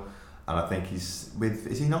Suicidal. And I think is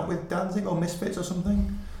he not with Danzig or Misfits or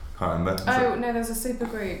something? Can't remember. Oh, no, there's a super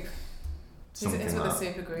group. He's with the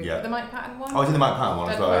supergroup. Yeah. The Mike Patton one? Oh, he's in the Mike Patton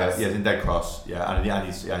one as well, Cross. yeah. Yeah, he's in Dead Cross, yeah. And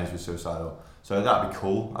he's with Suicidal. So that'd be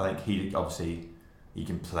cool. I think he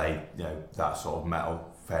can play, that sort of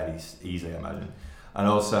metal fairly easily, I imagine. And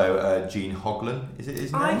also Gene Hoglan, is it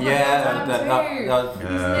his name? He's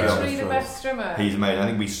literally the best drummer. He's amazing. I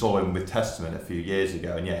think we saw him with Testament a few years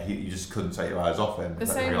ago, and you just couldn't take your eyes off him. The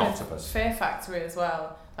same with Fear Factory as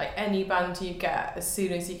well. Like any band you get, as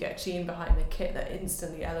soon as you get Gene behind the kit, they're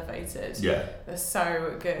instantly elevated. Yeah. They're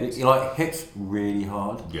so good. He like hits really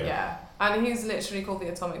hard. Yeah. And he's literally called the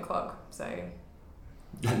Atomic Clock, so...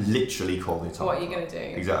 Literally called the Atomic Clock. What are you going to do?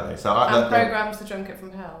 Exactly. So and programmed the Drum Kit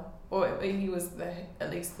from Hell. Or he was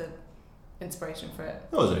at least the inspiration for it.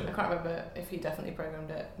 Oh, was he? I can't remember if he definitely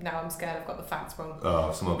programmed it. Now I'm scared I've got the facts wrong.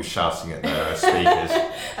 Oh, someone will be shouting at their speakers.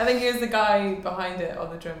 I think he was the guy behind it on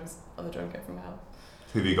the drums, on the Drum Kit from Hell.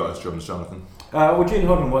 Who have you got as drums, Jonathan? Well, Gene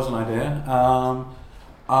Hoglan was an idea.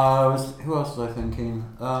 Who else was I thinking?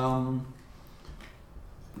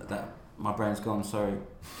 My brain's gone. Sorry.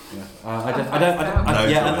 Yeah. I don't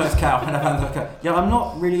it's Cow. Yeah, I'm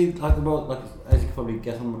not really like the world. Like as you can probably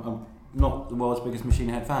guess, I'm not the world's biggest Machine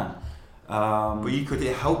Head fan. But you could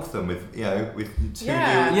help them with two new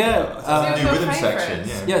rhythm section.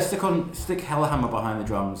 Stick Hellhammer behind the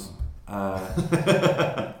drums.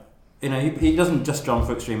 He doesn't just drum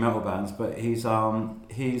for extreme metal bands, but he's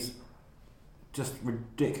just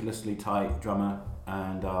ridiculously tight drummer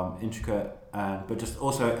and intricate, but just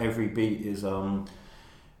also every beat is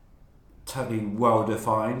totally well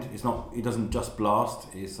defined. He doesn't just blast.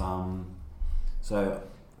 Just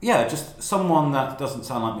someone that doesn't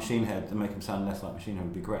sound like Machine Head and make him sound less like Machine Head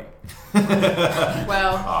would be great.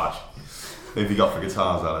 Well, harsh. Who have you got for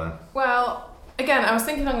guitars, Alan? Well, again, I was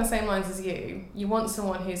thinking along the same lines as you. You want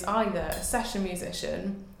someone who's either a session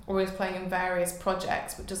musician or is playing in various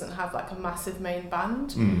projects but doesn't have like a massive main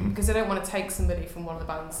band, because I don't want to take somebody from one of the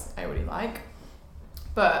bands I really like,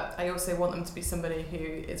 but I also want them to be somebody who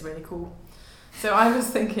is really cool. So I was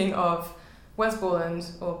thinking of Wes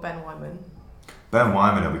Borland or Ben Wyman. Ben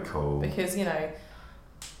Wyman would be cool. Because,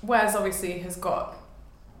 Wes obviously has got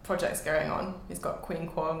projects going on. He's got Queen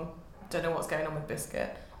Kwong, don't know what's going on with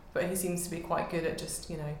Biscuit, but he seems to be quite good at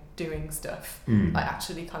just, doing stuff, like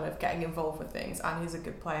actually kind of getting involved with things, and he's a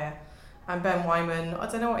good player. And Ben Wyman,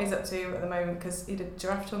 I don't know what he's up to at the moment, because he did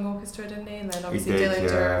Giraffe Tongue Orchestra, didn't he? And then obviously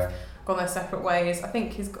Dillinger have gone their separate ways. I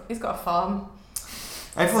think he's got a farm.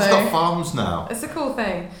 Everyone's got farms now. It's a cool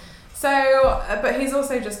thing. So, but he's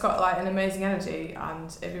also just got like an amazing energy, and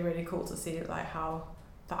it'd be really cool to see like how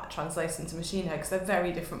that translates into Machine Head, because they're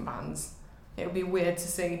very different bands. It would be weird to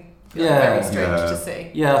see. Very strange to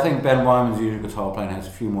see. Yeah, I think Ben Wyman's usual guitar playing has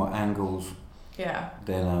a few more angles. Yeah.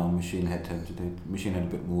 Than Machine Head tend to do. Machine Head a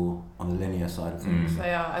bit more on the linear side of things.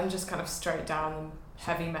 They are, and just kind of straight down and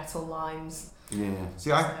heavy metal lines. Yeah.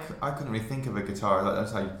 See, I couldn't really think of a guitar.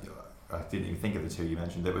 That's how I didn't even think of the two you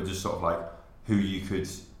mentioned. They were just sort of like who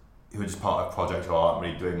were just part of a project or aren't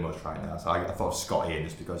really doing much right now. So I thought of Scott Ian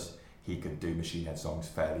just because he could do Machine Head songs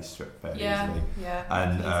fairly easily. Yeah.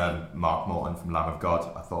 And Mark Morton from Lamb of God,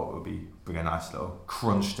 I thought would bring a nice little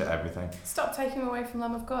crunch to everything. Stop taking him away from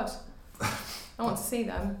Lamb of God. I want to see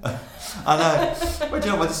them. I know. But do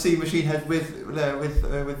you not want to see Machine Head with yeah, I would.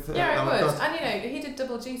 God? And he did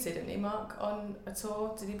double duty, didn't he, Mark, on a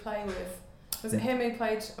tour? Did he play with? Was it him who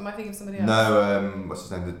played? Am I thinking of somebody else? No. What's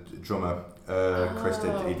his name? The drummer. Chris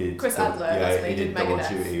did. He did. Chris Adler. Yeah, he did double Megadeth.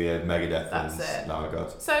 duty. He had Megadeth. That's and Lamb of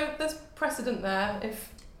God. So there's precedent there.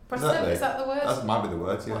 If precedent exactly. Is that the word? That might be the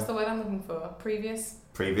word. Yeah. What's the word I'm looking for? Previous.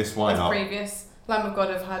 Why not? Previous. Lamb of God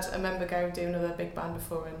have had a member go and do another big band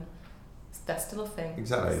before, and they're still a thing.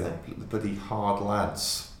 Exactly, so. the bloody hard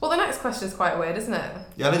lads. Well, the next question is quite weird, isn't it?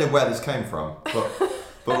 Yeah, I don't know where this came from, but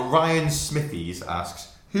Ryan Smithies asks,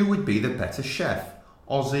 who would be the better chef,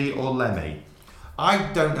 Ozzy or Lemmy?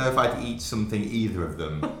 I don't know if I'd eat something either of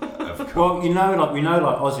them. Well, we know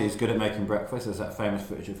Ozzy is good at making breakfast. There's that famous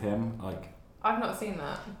footage of him, I've not seen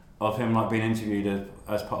that. Of him being interviewed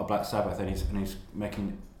as part of Black Sabbath, and he's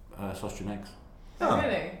making sausage and eggs. Oh,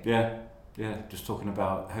 really? Yeah, just talking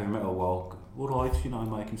about heavy metal. Well, all right,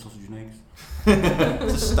 making sausage and eggs.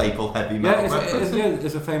 It's a staple heavy metal breakfast.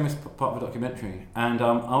 It's a famous part of the documentary, and I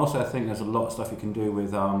also think there's a lot of stuff you can do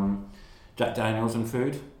with Jack Daniels and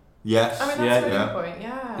food. Yes. I mean, that's a really good point.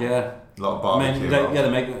 Yeah. Yeah. A lot of barbecue.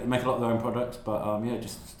 They make a lot of their own products, but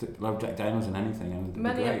just stick Jack Daniels in anything, and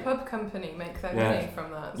many a pub company make their money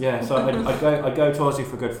from that. Yeah, so I'd go to Ozzy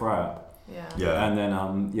for a good fry up. Yeah. And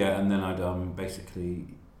then I'd basically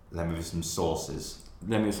Lemmy with some sauces.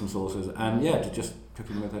 And just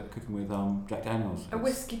cooking with Jack Daniels. A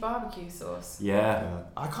whiskey barbecue sauce. Yeah.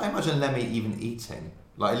 I can't imagine Lemmy even eating.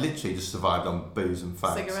 Like, it literally just survived on booze and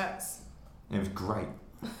fags. Cigarettes. It was great.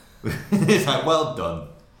 It's like, well done.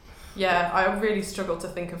 Yeah, I really struggle to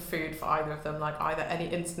think of food for either of them, like either any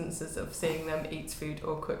instances of seeing them eat food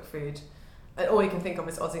or cook food. And all you can think of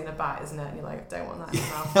is Ozzy in a bat, isn't it? And you're like, don't want that in your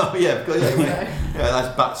mouth. Oh yeah,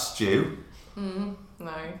 nice bat stew. No.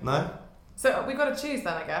 No? So we've got to choose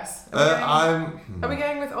then, I guess. Are we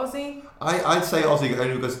going with Ozzy? I'd say Ozzy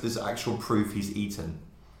only because there's actual proof he's eaten.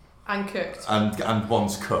 And cooked. And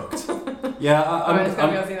one's cooked. Yeah, I'm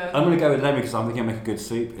going to go with Lemmy because I'm thinking I make a good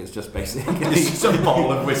soup. It's just basically... It's just a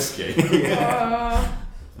bowl of whiskey. Yeah.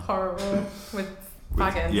 Horrible. With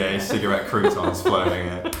baggins. Yeah, cigarette croutons floating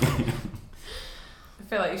in. I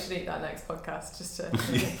feel like you should eat that next podcast just to...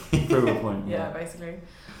 Prove a point. Yeah, basically.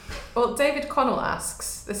 Well, David Connell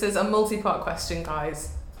asks, this is a multi-part question,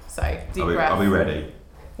 guys, so deep breath. Are we ready?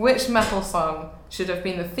 Which metal song should have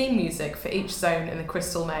been the theme music for each zone in the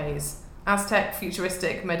Crystal Maze? Aztec,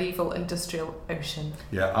 futuristic, medieval, industrial, ocean.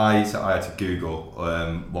 Yeah, I had to Google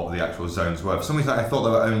what the actual zones were. For some reason I thought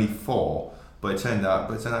there were only 4, but it turned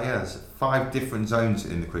out yeah, there's 5 different zones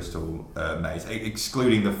in the Crystal Maze,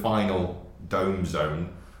 excluding the final dome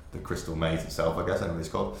zone, the Crystal Maze itself, I guess, I don't know what it's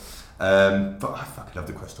called. But I fucking love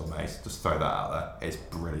the Crystal Maze. Just throw that out there. It's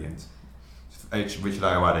brilliant. Richard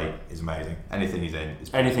Ayoade is amazing. Anything he's in is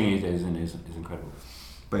brilliant. Anything he is in is incredible.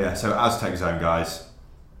 But yeah, so Aztec Zone, guys,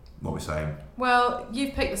 what we're saying. Well,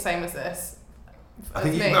 you've picked the same as this. I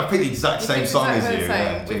think I've picked the exact same song as you.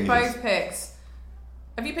 Yeah, we've both picked.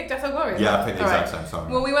 Have you picked Death or Glory? Yeah, I picked the exact same song.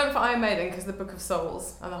 Well, we went for Iron Maiden because the Book of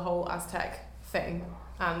Souls and the whole Aztec thing.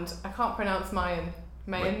 And I can't pronounce Mayan.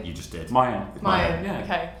 Wait, you just did. Mayan. Yeah.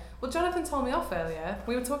 Okay. Well, Jonathan told me off earlier.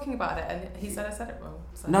 We were talking about it, and he said I said it wrong.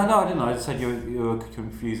 So. No, I didn't. I just said you were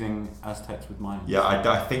confusing Aztecs with Mayan. Yeah,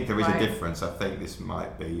 I think there is a difference. I think this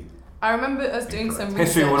might be... I remember us doing some research.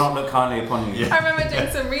 History will not look kindly upon you. Yeah. I remember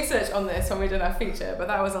doing some research on this when we did our feature, but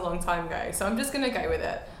that was a long time ago. So I'm just going to go with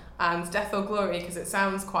it. And Death or Glory, because it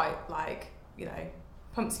sounds quite like,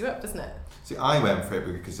 pumps you up, doesn't it? See, I went for it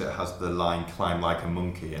because it has the line "climb like a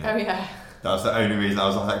monkey" in it. Oh yeah. That's the only reason I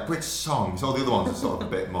was like, which songs? All the other ones are sort of a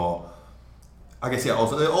bit more. I guess all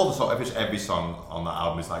the sort of every song on that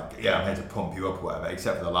album is like, yeah, I'm here to pump you up or whatever,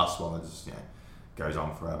 except for the last one that just goes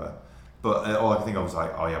on forever. But all I could think of was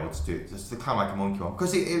like, oh yeah, we'll just do it. Just the Climb Like a Monkey one,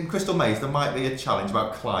 because in Crystal Maze there might be a challenge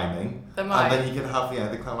about climbing, and then you can have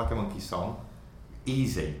the Climb Like a Monkey song.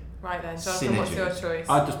 Easy. Right then, Jonathan, what's your choice?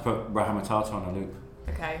 I'd just put Rahamatata on a loop.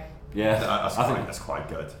 Okay. Yeah, that's quite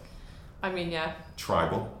good. I mean, yeah.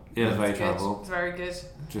 Tribal. Yeah, it's very tribal. It's very good.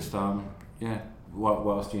 Just yeah. What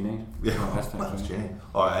else do you need? Yeah. What else do you need?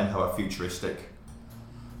 Alright, and how about futuristic?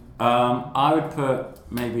 I would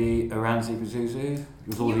put maybe Aranzi Pazuzu.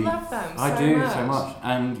 You love them I do so much.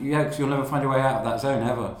 And yeah, because you'll never find your way out of that zone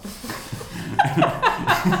ever.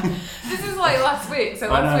 This is like last week. So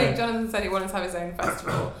last week Jonathan said he wanted to have his own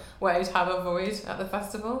festival where he'd have a void at the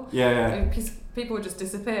festival. Yeah. And people would just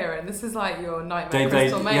disappear, and this is like your nightmare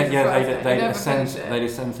Crystal Maze. They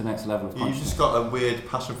descend to the next level of consciousness. You've just got a weird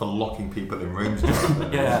passion for locking people in rooms. and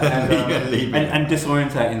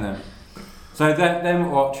disorientating them. So then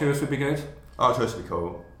what, Churros would be good? Oh, Churros would be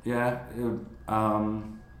cool. Yeah.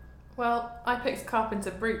 Well, I picked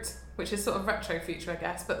Carpenter Brute, which is sort of retro future, I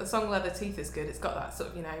guess, but the song Leather Teeth is good. It's got that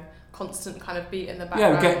sort of, constant kind of beat in the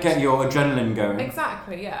background. Yeah, get your adrenaline going.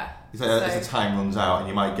 Exactly, yeah. As the time runs out and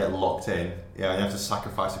you might get locked in, you have to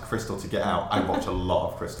sacrifice a crystal to get out. I watch a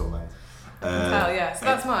lot of Crystal Maze. Yeah, so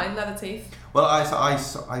that's mine, Leather Teeth. Well,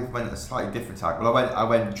 I went a slightly different tack. Well, I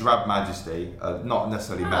went Drab Majesty, not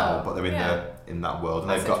necessarily metal, but they're in that world.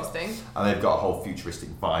 And they've got a whole futuristic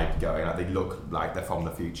vibe going. Like, they look like they're from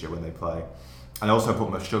the future when they play. And I also put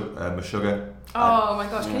Meshuggah. Oh my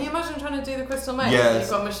gosh, can you imagine trying to do the Crystal Maze? Yeah, you've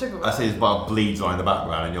got Meshuggah. I see his bleeds on in the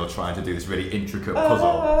background and you're trying to do this really intricate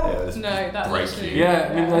puzzle. That's break you. Yeah,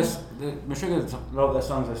 I mean, Meshuggah, a lot of their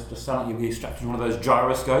songs just sound like you'd be strapped in one of those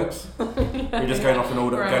gyroscopes. You're just going off in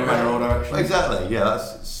order, going around in all directions. Exactly, yeah,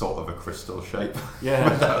 that's sort of a crystal shape. Yeah.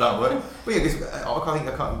 that works. But yeah, I can't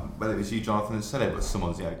remember whether it was you, Jonathan, that said it, but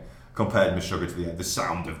someone's compared Meshuggah to the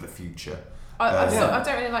sound of the future. I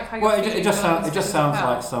don't really like how you. Well, it just sounds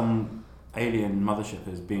like some alien mothership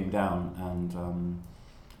is beamed down, and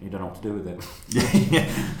you don't know what to do with it.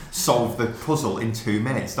 Solve the puzzle in 2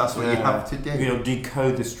 minutes. That's what you have to do.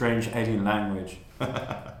 Decode the strange alien language.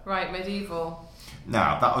 Right, medieval.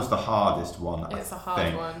 Now that was the hardest one. It's a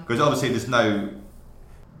hard one because obviously there's no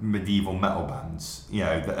medieval metal bands,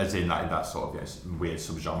 as in that sort of weird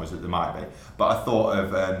subgenres that there might be. But I thought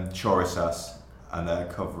of Chorisas. And their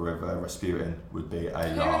cover of Rasputin would be a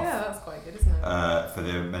laugh. Yeah, that's quite good, isn't it? For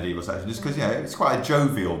the medieval section, just because it's quite a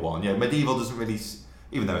jovial one. Medieval doesn't really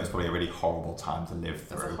even though it's probably a really horrible time to live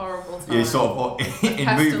through. It's a horrible time. You sort of, in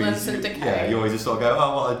movies, and decay. yeah, you always just sort of go,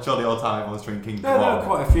 oh, what a jolly old time, I was drinking there are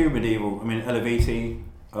quite a few medieval. I mean, Eleviti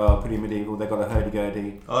are pretty medieval. They've got a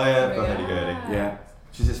hurdy-gurdy. Oh yeah, they've got hurdy-gurdy. Yeah.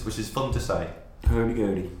 Which is fun to say.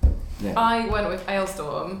 Hurdy-gurdy. Yeah. I went with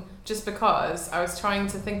Halestorm just because I was trying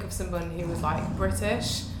to think of someone who was like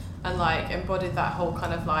British and like embodied that whole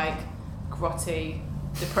kind of like grotty,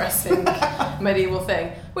 depressing medieval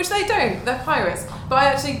thing, which they don't. They're pirates. But I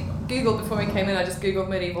actually googled before we came in. I just googled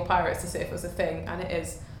medieval pirates to see if it was a thing, and it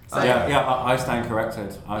is. So, I stand corrected.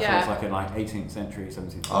 I thought it was like in like 18th century, 17th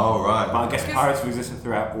century. Oh right. But I guess pirates have existed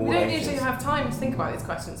throughout all ages. We don't usually have time to think about these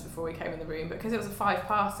questions before we came in the room, but because it was a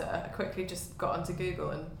 5-parter, I quickly just got onto Google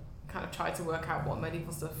and kind of tried to work out what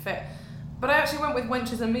medieval stuff fit. But I actually went with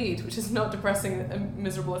Wenches and Mead, which is not depressing and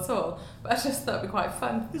miserable at all. But I just thought it'd be quite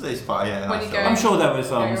fun. It's quite, yeah. When you go, I'm sure there was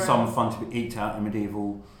some fun to be eked out in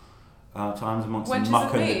medieval times amongst wenches the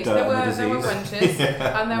muck and the dirt and the disease. There were wenches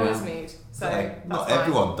and there was mead. So not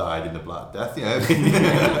everyone died in the Black Death, you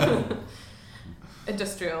know.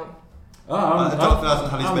 Industrial. Doctor hasn't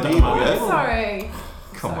had his medieval yet. Sorry.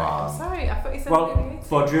 Come on. Sorry, I thought you said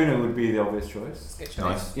Vardruna would be the obvious choice. Good choice.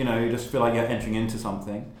 Nice. You know, you just feel like you're entering into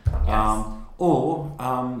something. Yes. Or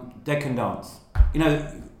Dead Can Dance. You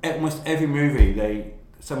know, almost every movie,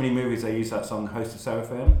 so many movies they use that song Host of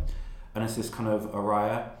Seraphim, and it's this kind of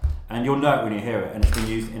aria. And you'll know it when you hear it, and it's been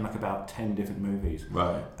used in like about 10 different movies.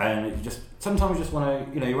 Right. And sometimes you just want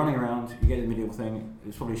to, you know, you're running around, you get the medieval thing,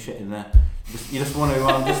 there's probably shit in there. You just want to,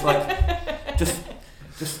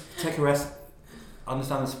 just take a rest,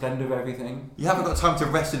 understand the splendour of everything. You haven't got time to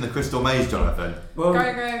rest in the Crystal Maze, Jonathan. Well, go.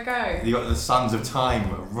 You got the sands of time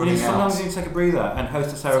running out. Sometimes you need to take a breather, and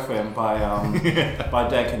Host of Seraphim by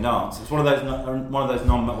Dead Can Dance. It's one of those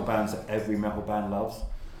non-metal bands that every metal band loves.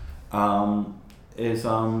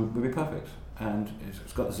 Would be perfect, and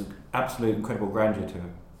it's got this absolute incredible grandeur to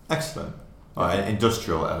it. Excellent. Alright,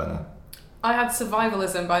 industrial, Eleanor. I had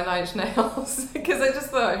Survivalism by Nine Inch Nails because I just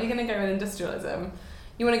thought if you're going to go with industrialism,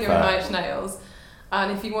 you want to go with Nine Inch Nails,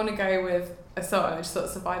 and if you want to go with a song, I just thought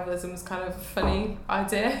Survivalism was kind of a funny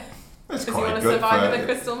idea It's because you quite want to good survive in a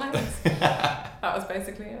crystal maze. That was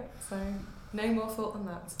basically it. So no more thought than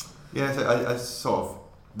that. Yeah, so I sort of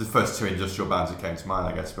the first two industrial bands that came to mind,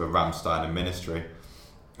 I guess, were Rammstein and Ministry.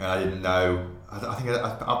 And I didn't know. I think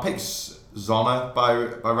I'll pick Zona by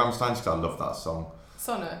Rammstein because I love that song.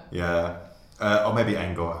 Sona? Yeah. Or maybe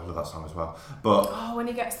Engel, I love that song as well. But when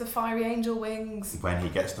he gets the fiery angel wings. When he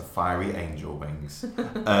gets the fiery angel wings.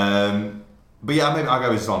 But yeah, maybe I'll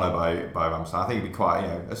go with Zona by Rammstein. I think it'd be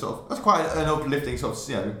quite, that's quite an uplifting sort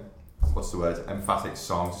of, what's the word, emphatic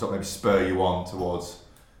song, sort of maybe spur you on towards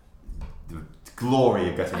the glory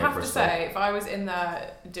of getting a crystal. I have to say, if I was in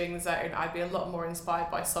there doing the zone, I'd be a lot more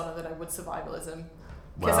inspired by Sona than I would Survivalism.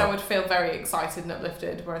 Because I would feel very excited and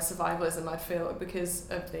uplifted, whereas Survivalism I'd feel, because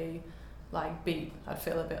of the beat, I'd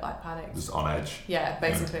feel a bit like panicked. Just on edge. Yeah,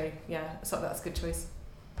 basically, so that's a good choice.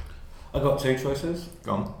 I've got two choices.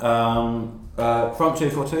 Go on. Front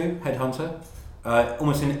 242, Headhunter.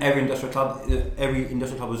 Almost in every industrial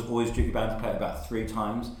club was always duty bound to play it about 3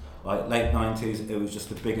 times. Like late 90s, it was just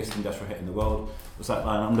the biggest industrial hit in the world. It was like,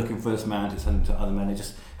 I'm looking for this man to send to other men. It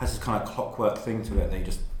just has this kind of clockwork thing to it. They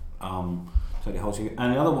just totally holds you.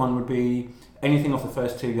 And the other one would be anything off the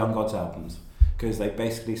first 2 Young Gods albums, because they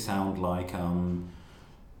basically sound like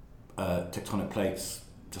tectonic plates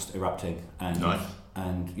just erupting. And nice.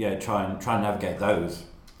 And try and navigate those.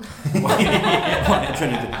 See how you like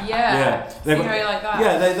that.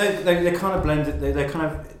 Yeah, they kind of blended. They kind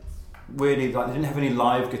of weirdly, they didn't have any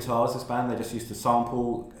live guitars, this band. They just used to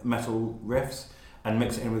sample metal riffs and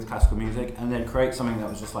mix it in with classical music, and then create something that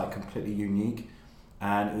was just completely unique.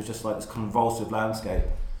 And it was just this convulsive landscape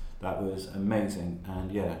that was amazing.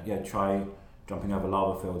 And try jumping over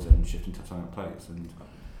lava fields and shifting tectonic plates. And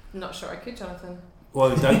I'm not sure I could, Jonathan. Well,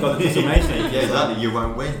 it's amazing. Yeah, exactly. You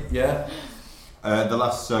won't win. Yeah. The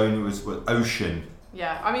last zone was Ocean.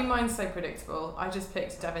 Yeah, I mean, mine's so predictable. I just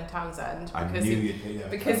picked Devin Townsend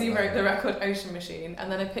because he wrote the record Ocean Machine, and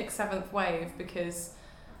then I picked Seventh Wave because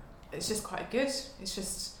it's just quite good.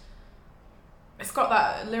 It's got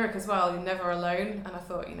that lyric as well, "You're never alone," and I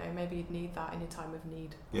thought, maybe you'd need that in your time of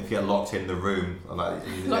need. Yeah, if you get locked in the room,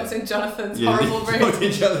 locked in Jonathan's horrible room, locked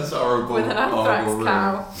in Jonathan's horrible with an anthrax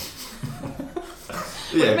cow.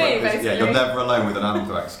 Yeah, you're never alone with an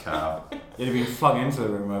anthrax cow. You'd have been flung into the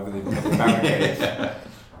room over the barricades.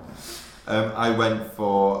 I went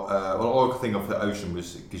for all I could think of for the Ocean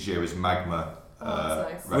was Gajira's Magma.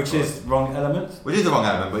 That's nice. Which is Wrong Element. Which is the Wrong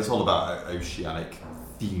Element, but it's all about oceanic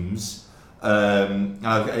themes.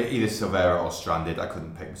 Either Silvera or Stranded, I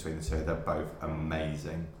couldn't pick between the two. They're both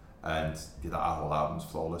amazing, and that whole album's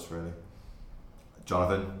flawless, really.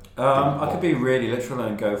 Jonathan? I could be really literal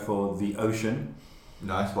and go for The Ocean.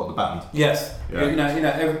 Nice. What, the band? Yes.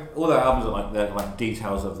 Yeah. All their albums are they're like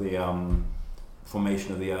details of the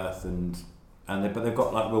formation of the Earth, but they've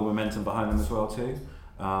got like real momentum behind them as well too.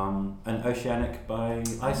 And Oceanic by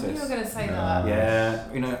ISIS. I knew you were going to say that.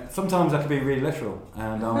 Yeah, sometimes I can be really literal,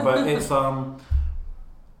 and but it's a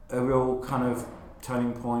real kind of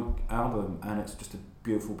turning point album, and it's just a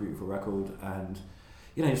beautiful, beautiful record, and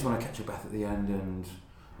you just want to catch your breath at the end and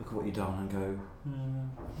look at what you've done and go.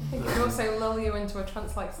 I think it will also lull you into a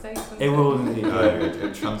trance-like state. It will indeed.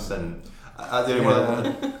 It transcends.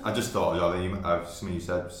 I just thought, something you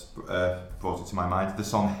said brought it to my mind. The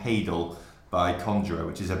song Hadel by Conjurer,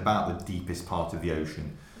 which is about the deepest part of the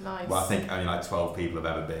ocean. Nice. Well, I think only like 12 people have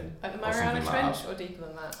ever been. At the Mariana Trench or deeper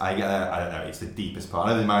than that? I don't know, it's the deepest part.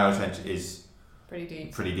 I know the Mariana Trench is pretty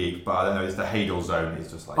deep, but I don't know, it's the Hadel Zone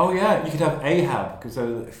is just like... Oh yeah, you could have Ahab, because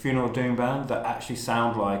they're a funeral doom band that actually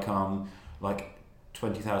sound like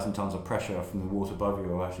 20,000 tons of pressure from the water above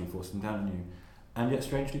you are actually forcing down on you, and yet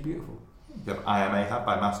strangely beautiful. You have I Am Ahab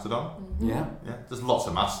by Mastodon. Mm-hmm. Yeah. There's lots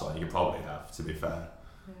of Mastodon you could probably have, to be fair.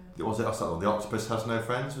 Yeah. Was it The Octopus Has No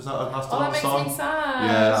Friends? Was that a Mastodon song? Oh, that makes me sad.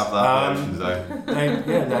 Yeah, have that Ocean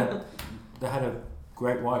Zone. They had a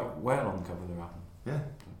great white whale on the cover of their album. Yeah.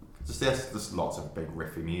 Just lots of big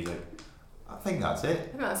riffy music. I think that's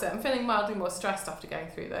it. I'm feeling mildly more stressed after going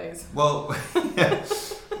through those. Well, yeah.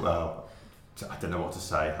 Well, I don't know what to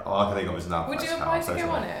say. All I can think of is an Would you apply to go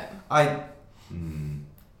on it?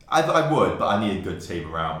 I would, but I need a good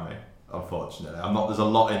team around me. Unfortunately, I'm not. There's a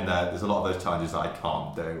lot in there. There's a lot of those challenges that I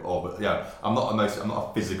can't do. I'm not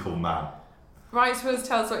a physical man. Write to us,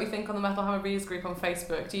 tell us what you think on the Metal Hammer Readers group on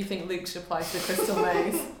Facebook. Do you think Luke should apply to the Crystal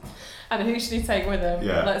Maze? And who should he take with him?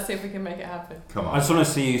 Yeah. Let's see if we can make it happen. Come on. I just want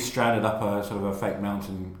to see you stranded up a sort of a fake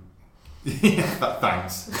mountain.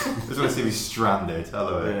 Thanks. I just want to see me stranded.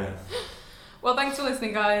 Hello. Yeah. Well, thanks for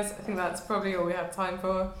listening, guys. I think that's probably all we have time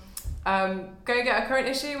for. Go get a current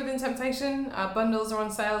issue within Temptation. Bundles are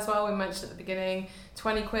on sale as well. We mentioned at the beginning,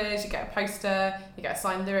 20 quid, you get a poster, you get a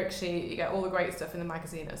signed lyric sheet, you get all the great stuff in the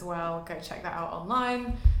magazine as well. Go check that out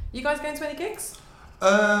online. You guys going to any gigs?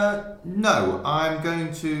 No, I'm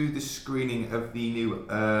going to the screening of the new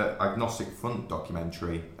Agnostic Front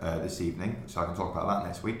documentary this evening, so I can talk about that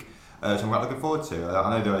next week. So I'm quite looking forward to it.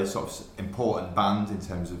 I know they're a sort of important band in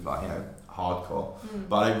terms of hardcore,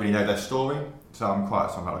 but I don't really know their story. So I'm quite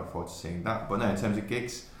looking forward to seeing that. But no, in terms of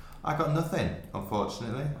gigs, I got nothing,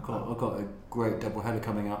 unfortunately. I've got a great double header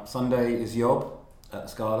coming up. Sunday is Yob at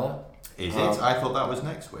Scala. Is it? I thought that was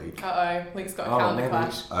next week. Luke's got a calendar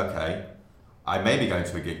clash. Okay. I may be going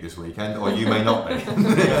to a gig this weekend, or you may not be.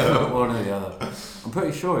 One or the other. I'm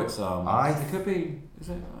pretty sure it's it could be. Is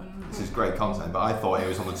it? I don't know. This is great content, but I thought it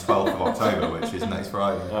was on the 12th of October, which is next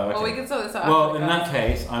Friday. Oh, okay. Well, we can sort this out. Well, in that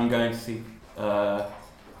case, I'm going to see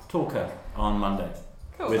Talker on Monday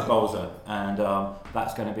with Bolzer, and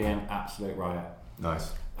that's going to be an absolute riot.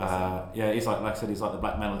 Nice. He's like I said, he's like the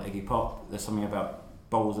black metal Iggy Pop. There's something about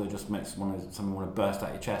Bolzer just makes something want to burst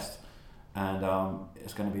out your chest, and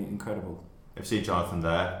it's going to be incredible. If you see Jonathan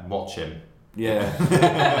there, watch him. Yeah.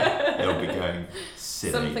 He'll be going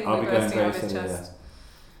silly. Something will be bursting out of his chest. Yeah.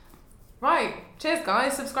 Right, cheers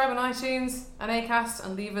guys. Subscribe on iTunes and Acast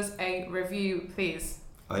and leave us a review, please.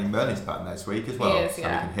 I think Merlin's back next week as well, so we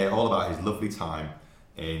can hear all about his lovely time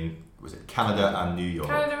in Canada and New York.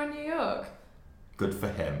 Canada and New York. Good for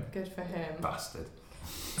him. Good for him. Bastard.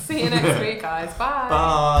 See you next week, guys. Bye.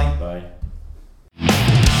 Bye. Bye.